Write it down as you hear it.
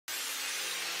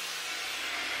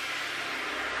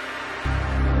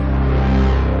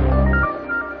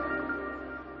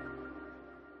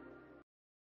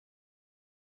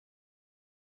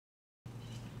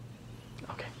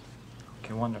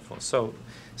wonderful. So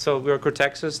we're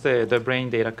Cortexxus, the brain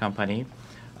data company.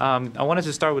 I wanted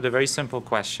to start with a very simple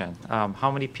question.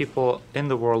 How many people in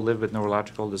the world live with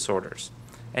neurological disorders?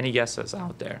 Any guesses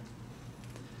out there?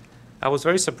 I was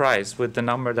very surprised with the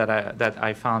number that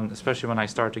I found, especially when I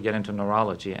started to get into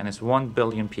neurology, and it's 1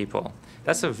 billion people.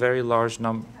 That's a very large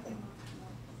number.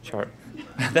 Sure.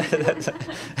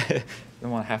 I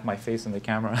don't want to have my face in the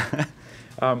camera.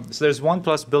 So there's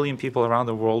 1+ billion people around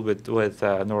the world with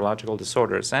neurological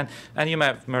disorders. And you may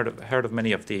have heard of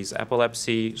many of these: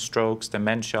 epilepsy, strokes,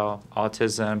 dementia,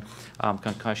 autism,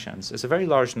 concussions. It's a very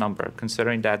large number,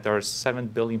 considering that there are 7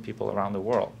 billion people around the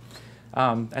world.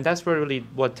 And that's really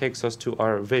what takes us to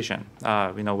our vision.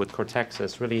 With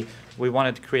Cortexxus, really, we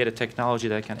wanted to create a technology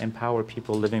that can empower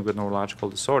people living with neurological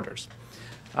disorders.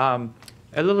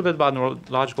 A little bit about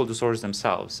neurological disorders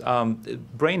themselves.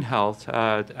 Brain health,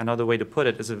 another way to put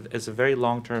it, is a very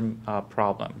long-term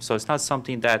problem. So it's not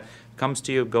something that comes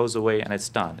to you, goes away, and it's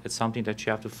done. It's something that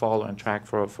you have to follow and track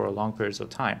for long periods of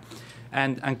time.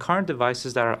 And current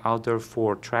devices that are out there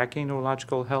for tracking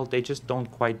neurological health, they just don't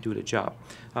quite do the job.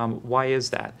 Why is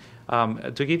that?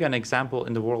 To give you an example,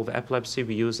 in the world of epilepsy,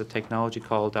 we use a technology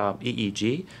called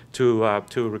EEG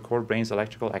to record brain's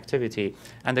electrical activity.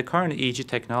 And the current EEG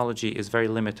technology is very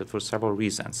limited for several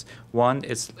reasons. One,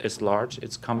 it's large,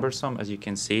 it's cumbersome, as you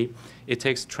can see. It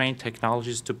takes trained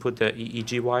technologies to put the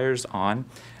EEG wires on.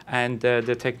 And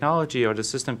the technology or the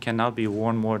system cannot be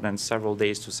worn more than several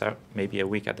days to maybe a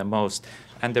week at the most.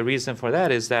 And the reason for that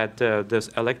is that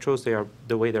the electrodes,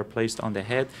 the way they're placed on the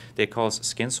head, they cause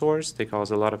skin sores, they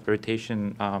cause a lot of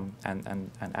irritation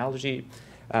and allergy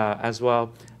as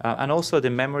well. And also the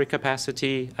memory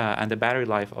capacity and the battery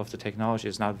life of the technology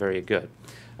is not very good.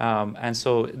 And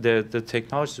so the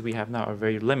technologies we have now are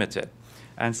very limited.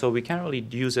 And so we can't really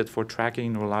use it for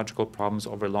tracking neurological problems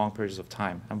over long periods of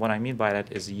time. And what I mean by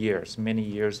that is years, many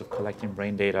years of collecting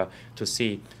brain data to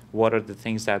see what are the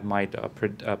things that might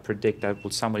predict that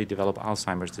would somebody develop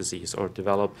Alzheimer's disease or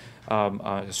develop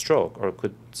a stroke, or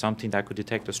something that could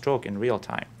detect a stroke in real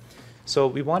time. So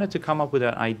we wanted to come up with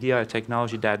an idea, a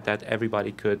technology that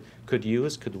everybody could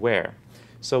use, could wear.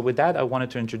 So with that, I wanted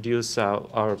to introduce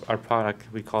our product.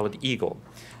 We call it Eagle.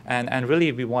 And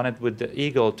really, we wanted with the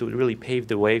Eagle to really pave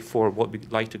the way for what we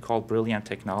like to call brilliant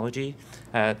technology,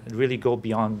 really go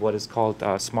beyond what is called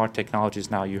smart technologies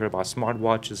now. You hear about smart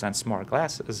watches and smart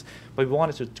glasses, but we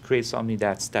wanted to create something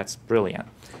that's brilliant.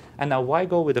 And now, why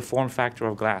go with the form factor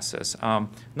of glasses?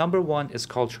 Number one is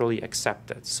culturally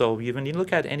accepted. So when you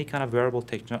look at any kind of wearable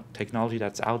technology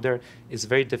that's out there, it's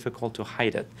very difficult to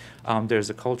hide it. There's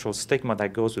a cultural stigma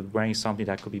that goes with wearing something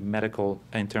that could be medical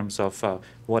in terms of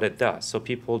what it does. So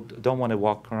people don't want to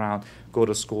walk around, go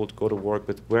to school, go to work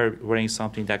with wearing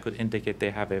something that could indicate they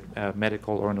have a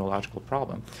medical or neurological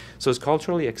problem. So it's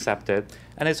culturally accepted,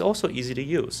 and it's also easy to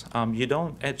use.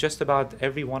 Just about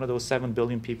every one of those 7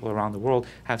 billion people around the world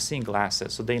have seen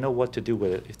glasses, so they know what to do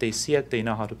with it. If they see it, they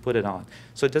know how to put it on.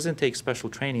 So it doesn't take special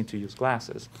training to use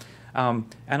glasses.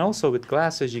 And also with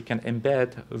glasses, you can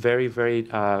embed very, very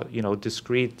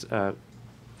discrete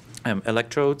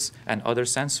electrodes and other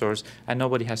sensors, and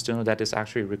nobody has to know that it's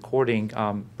actually recording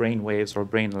brain waves or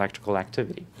brain electrical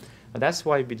activity. That's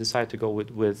why we decided to go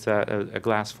with a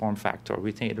glass form factor.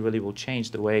 We think it really will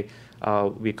change the way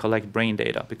we collect brain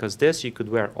data, because this you could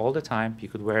wear all the time. You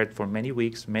could wear it for many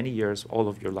weeks, many years, all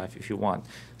of your life if you want.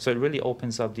 So it really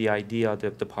opens up the idea,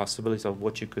 the possibilities of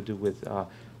what you could do with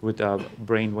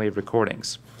brainwave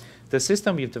recordings. The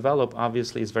system we've developed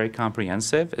obviously is very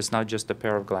comprehensive. It's not just a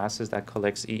pair of glasses that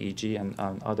collects EEG and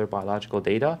other biological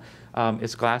data.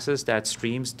 It's glasses that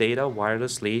streams data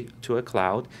wirelessly to a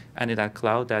cloud, and in that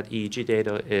cloud, that EEG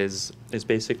data is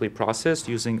basically processed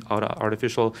using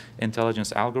artificial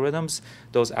intelligence algorithms.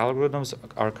 Those algorithms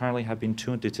currently have been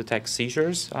tuned to detect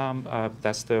seizures.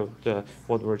 That's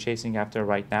what we're chasing after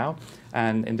right now.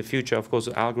 And in the future, of course,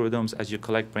 algorithms, as you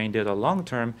collect brain data long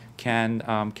term, can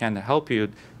help you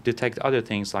detect other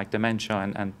things like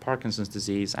dementia and Parkinson's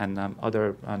disease and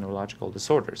other neurological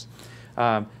disorders.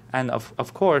 And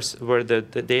of course, where the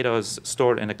data is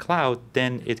stored in a cloud,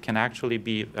 then it can actually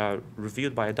be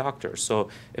reviewed by a doctor. So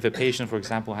if a patient, for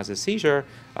example, has a seizure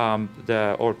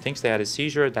or thinks they had a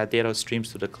seizure, that data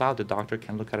streams to the cloud. The doctor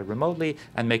can look at it remotely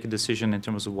and make a decision in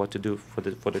terms of what to do for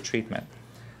the treatment.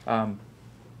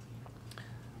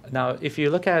 Now, if you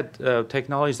look at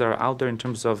technologies that are out there in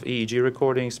terms of EEG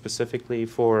recording, specifically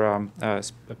for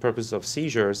purposes of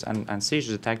seizures and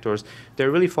seizure detectors, they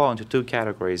really fall into two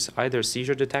categories. Either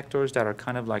seizure detectors that are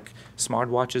kind of like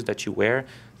smartwatches that you wear.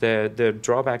 The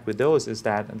drawback with those is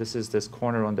that, and this is this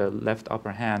corner on the left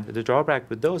upper hand, the drawback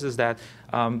with those is that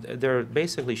they're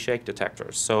basically shake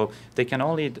detectors. So they can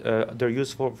only, they're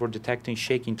useful for detecting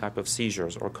shaking type of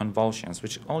seizures or convulsions,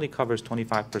 which only covers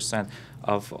 25%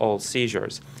 of all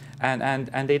seizures.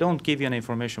 And they don't give you any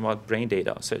information about brain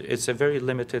data. So it's a very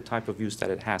limited type of use that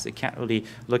it has. It can't really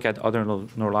look at other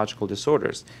neurological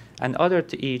disorders. And other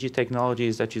EEG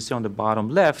technologies that you see on the bottom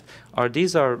left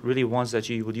these are really ones that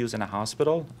you would use in a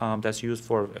hospital. That's used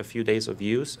for a few days of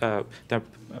use. They're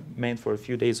meant for a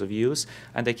few days of use,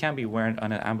 and they can be worn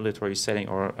in an ambulatory setting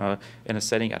or in a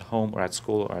setting at home or at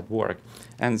school or at work.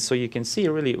 And so you can see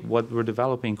really what we're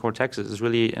developing in Cortexxus is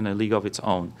really in a league of its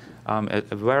own. A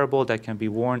wearable that can be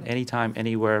worn anytime,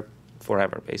 anywhere,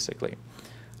 forever, basically.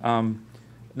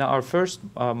 Now, our first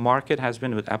market has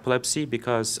been with epilepsy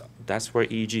because that's where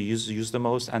EEG is used the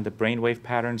most, and the brainwave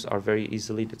patterns are very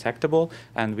easily detectable,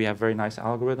 and we have very nice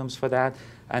algorithms for that.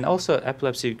 And also,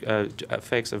 epilepsy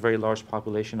affects a very large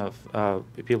population of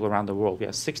people around the world. We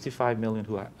have 65 million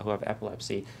who have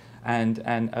epilepsy. And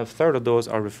a third of those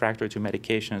are refractory to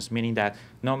medications, meaning that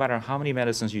no matter how many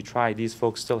medicines you try, these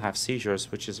folks still have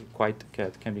seizures, which is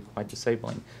can be quite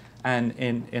disabling. And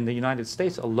in the United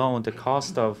States alone, the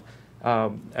cost of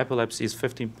epilepsy is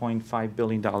 $15.5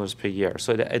 billion per year.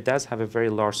 So it does have a very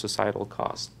large societal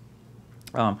cost.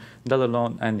 Let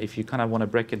alone, and if you kind of want to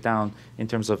break it down in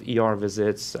terms of ER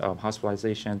visits,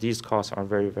 hospitalization, these costs are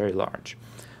very, very large.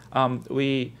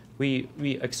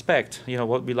 We expect,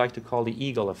 what we like to call the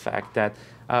eagle effect, that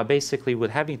basically with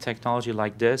having technology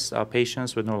like this,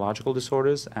 patients with neurological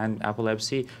disorders and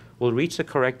epilepsy will reach the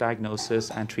correct diagnosis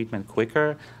and treatment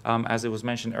quicker. As it was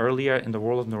mentioned earlier, in the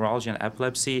world of neurology and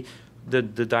epilepsy, the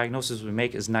diagnosis we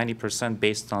make is 90%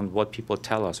 based on what people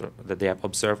tell us or that they have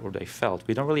observed or they felt.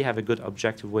 We don't really have a good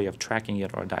objective way of tracking it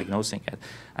or diagnosing it.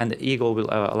 And the Eagle will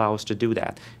allow us to do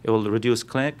that. It will reduce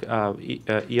clinic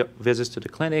visits to the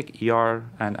clinic, ER,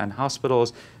 and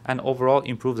hospitals, and overall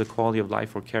improve the quality of life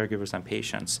for caregivers and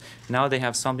patients. Now they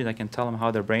have something that can tell them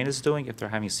how their brain is doing, if they're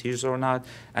having seizures or not,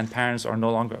 and parents are no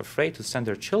longer afraid to send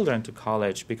their children to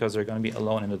college because they're going to be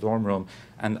alone in the dorm room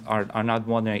and are not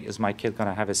wondering, is my kid going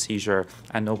to have a seizure,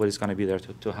 and nobody's going to be there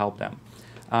to help them.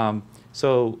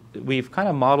 So we've kind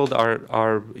of modeled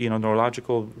our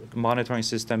neurological monitoring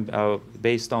system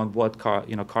based on what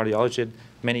cardiology did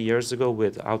many years ago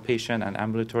with outpatient and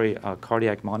ambulatory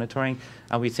cardiac monitoring,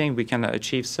 and we think we can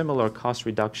achieve similar cost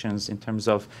reductions in terms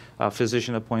of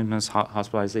physician appointments,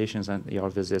 hospitalizations, and ER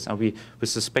visits, and we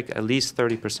suspect at least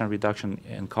 30% reduction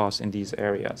in costs in these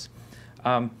areas.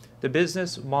 The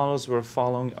business models we're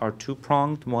following are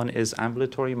two-pronged. One is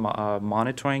ambulatory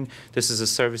monitoring. This is a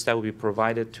service that will be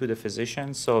provided to the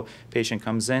physician. So patient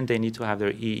comes in, they need to have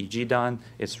their EEG done.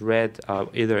 It's read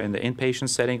either in the inpatient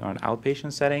setting or an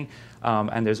outpatient setting.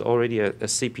 And there's already a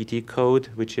CPT code,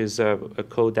 which is a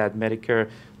code that Medicare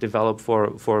developed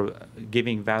for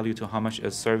giving value to how much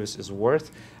a service is worth.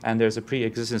 And there's a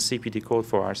pre-existing CPT code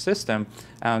for our system.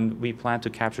 And we plan to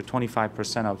capture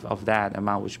 25% of that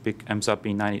amount, which ends up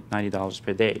being $90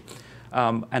 per day.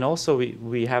 And also,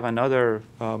 we have another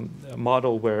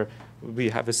model where we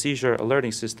have a seizure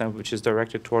alerting system, which is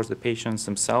directed towards the patients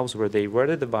themselves, where they wear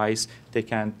the device, they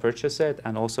can purchase it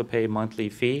and also pay a monthly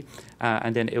fee,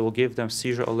 and then it will give them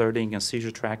seizure alerting and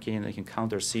seizure tracking, and they can count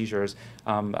their seizures,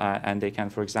 and they can,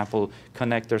 for example,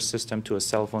 connect their system to a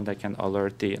cell phone that can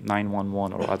alert the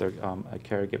 911 or other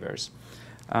caregivers.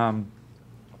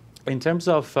 In terms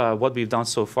of what we've done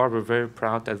so far, we're very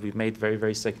proud that we've made very,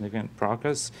 very significant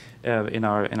progress in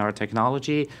our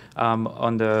technology.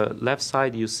 On the left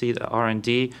side, you see the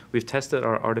R&D. We've tested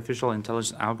our artificial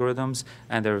intelligence algorithms,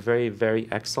 and they're very, very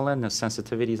excellent. The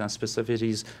sensitivities and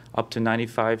specificities up to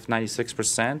 95,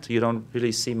 96%. You don't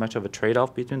really see much of a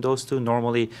trade-off between those two.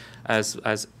 Normally, as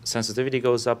sensitivity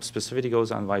goes up, specificity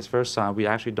goes up, and vice versa. We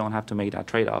actually don't have to make that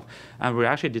trade-off. And we're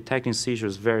actually detecting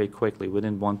seizures very quickly,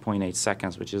 within 1.8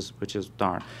 seconds, which is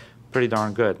pretty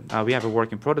darn good. We have a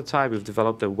working prototype. We've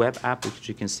developed a web app, which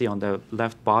you can see on the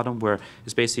left bottom, where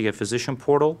it's basically a physician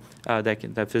portal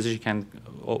that physician can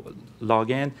log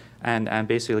in and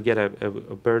basically get a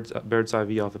bird's eye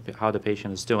view of how the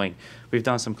patient is doing. We've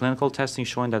done some clinical testing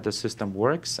showing that the system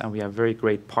works, and we have very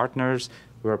great partners.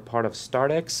 We're part of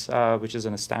StartX, which is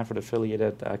a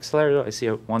Stanford-affiliated accelerator. I see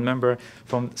one member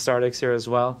from StartX here as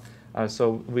well.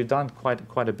 So we've done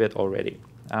quite a bit already.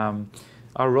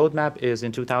 Our roadmap is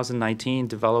in 2019,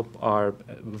 develop our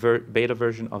beta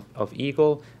version of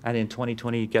Eagle, and in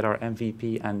 2020, get our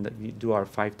MVP and do our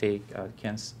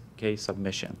 510K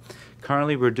submission.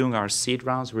 Currently, we're doing our seed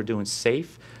rounds. We're doing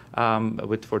SAFE.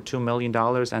 for $2 million,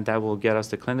 and that will get us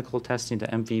the clinical testing, the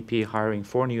MVP, hiring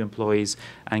 4 new employees,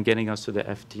 and getting us to the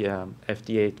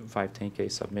FDA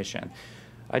 510K submission.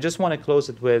 I just want to close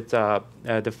it with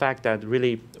the fact that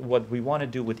really what we want to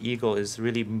do with Eagle is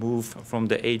really move from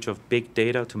the age of big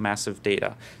data to massive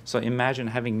data. So imagine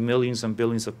having millions and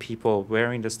billions of people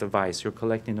wearing this device. You're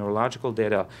collecting neurological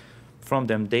data from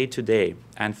them day to day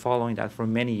and following that for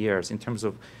many years. In terms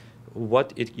of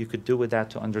what you could do with that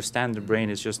to understand the brain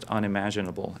is just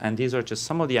unimaginable. And these are just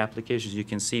some of the applications you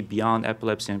can see beyond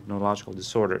epilepsy and neurological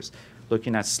disorders,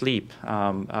 looking at sleep,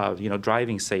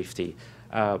 driving safety,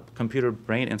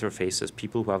 computer-brain interfaces.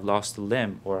 People who have lost a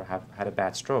limb or have had a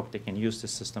bad stroke, they can use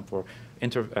this system for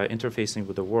interfacing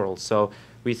with the world. So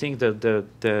we think that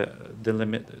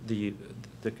the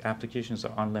applications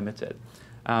are unlimited.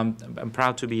 I'm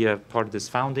proud to be a part of this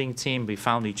founding team. We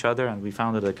found each other and we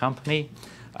founded a company.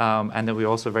 And then we're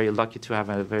also very lucky to have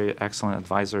a very excellent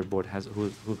advisory board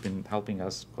who've been helping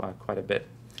us quite a bit.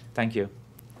 Thank you.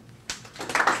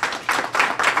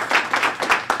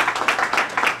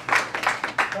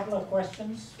 Couple of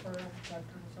questions for Dr.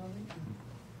 Razavi.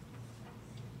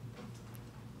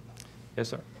 Yes,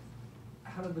 sir.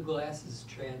 How do the glasses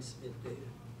transmit data?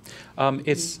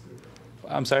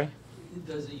 I'm sorry?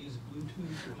 Does it use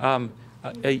Bluetooth?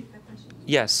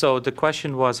 Yes, so the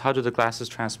question was, how do the glasses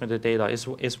transmit the data?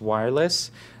 It's wireless,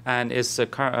 and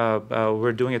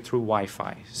we're doing it through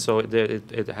Wi-Fi. So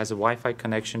it has a Wi-Fi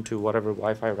connection to whatever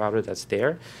Wi-Fi router that's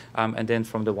there, and then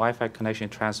from the Wi-Fi connection,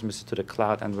 it transmits it to the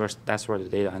cloud, and that's where the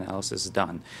data analysis is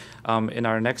done. In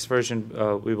our next version,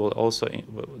 we will also,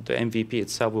 the MVP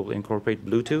itself will incorporate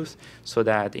Bluetooth, so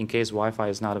that in case Wi-Fi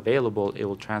is not available, it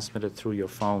will transmit it through your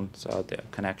phone's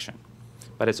connection.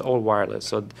 But it's all wireless,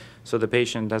 so the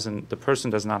person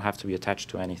does not have to be attached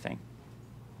to anything.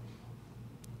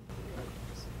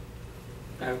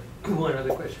 One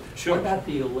other question. Sure. What about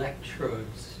the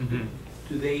electrodes?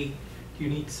 Mm-hmm. Do you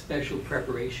need special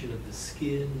preparation of the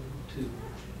skin to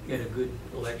get a good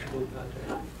electrical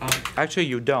contact? Actually,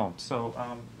 you don't. So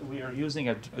we are using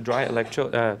a dry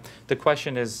electrode. The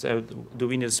question is, do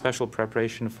we need a special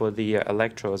preparation for the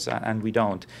electrodes? And we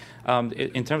don't.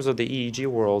 In terms of the EEG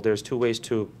world, there's 2 ways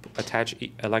to attach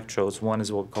electrodes. One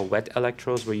is what we call wet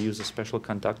electrodes, where you use a special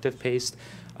conductive paste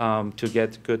to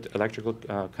get good electrical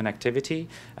connectivity,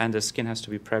 and the skin has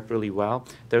to be prepped really well.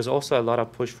 There's also a lot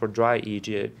of push for dry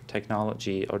EEG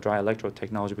technology or dry electrode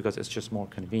technology because it's just more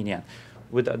convenient.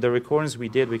 With the recordings we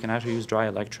did, we can actually use dry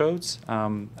electrodes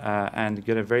and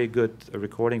get a very good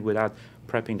recording without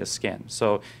prepping the skin.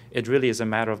 So it really is a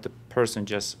matter of the person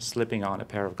just slipping on a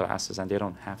pair of glasses, and they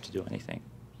don't have to do anything.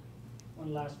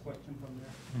 One last question from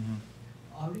there. Mm-hmm.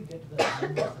 How do you get to the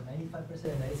numbers, the 95%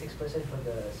 and 96% for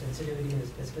the sensitivity and the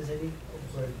specificity?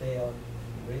 Were they on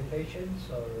real patients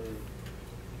or?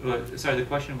 Sorry, the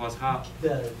question was how?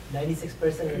 The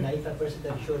 96% and 95%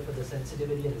 that you showed for the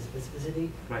sensitivity and the specificity?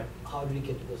 Right. How did you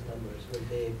get to those numbers? Were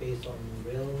they based on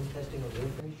real testing of real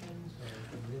patients or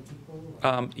from real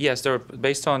people? Yes, they're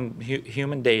based on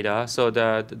human data. So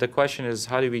the question is,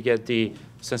 how do we get the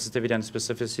sensitivity and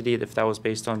specificity if that was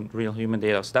based on real human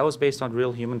data? So that was based on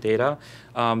real human data.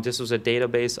 This was a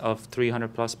database of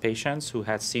 300 plus patients who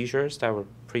had seizures that were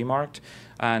pre-marked,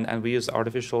 and we use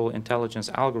artificial intelligence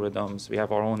algorithms. We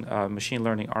have our own machine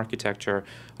learning architecture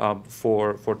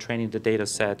for training the data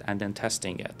set and then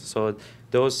testing it. So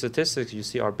those statistics you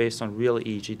see are based on real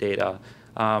EEG data,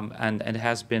 and it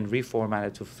has been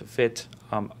reformatted to fit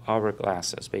our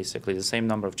glasses, basically, the same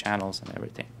number of channels and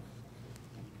everything.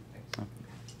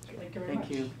 Thank you very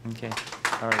much. Okay.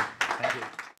 All right. Thank you.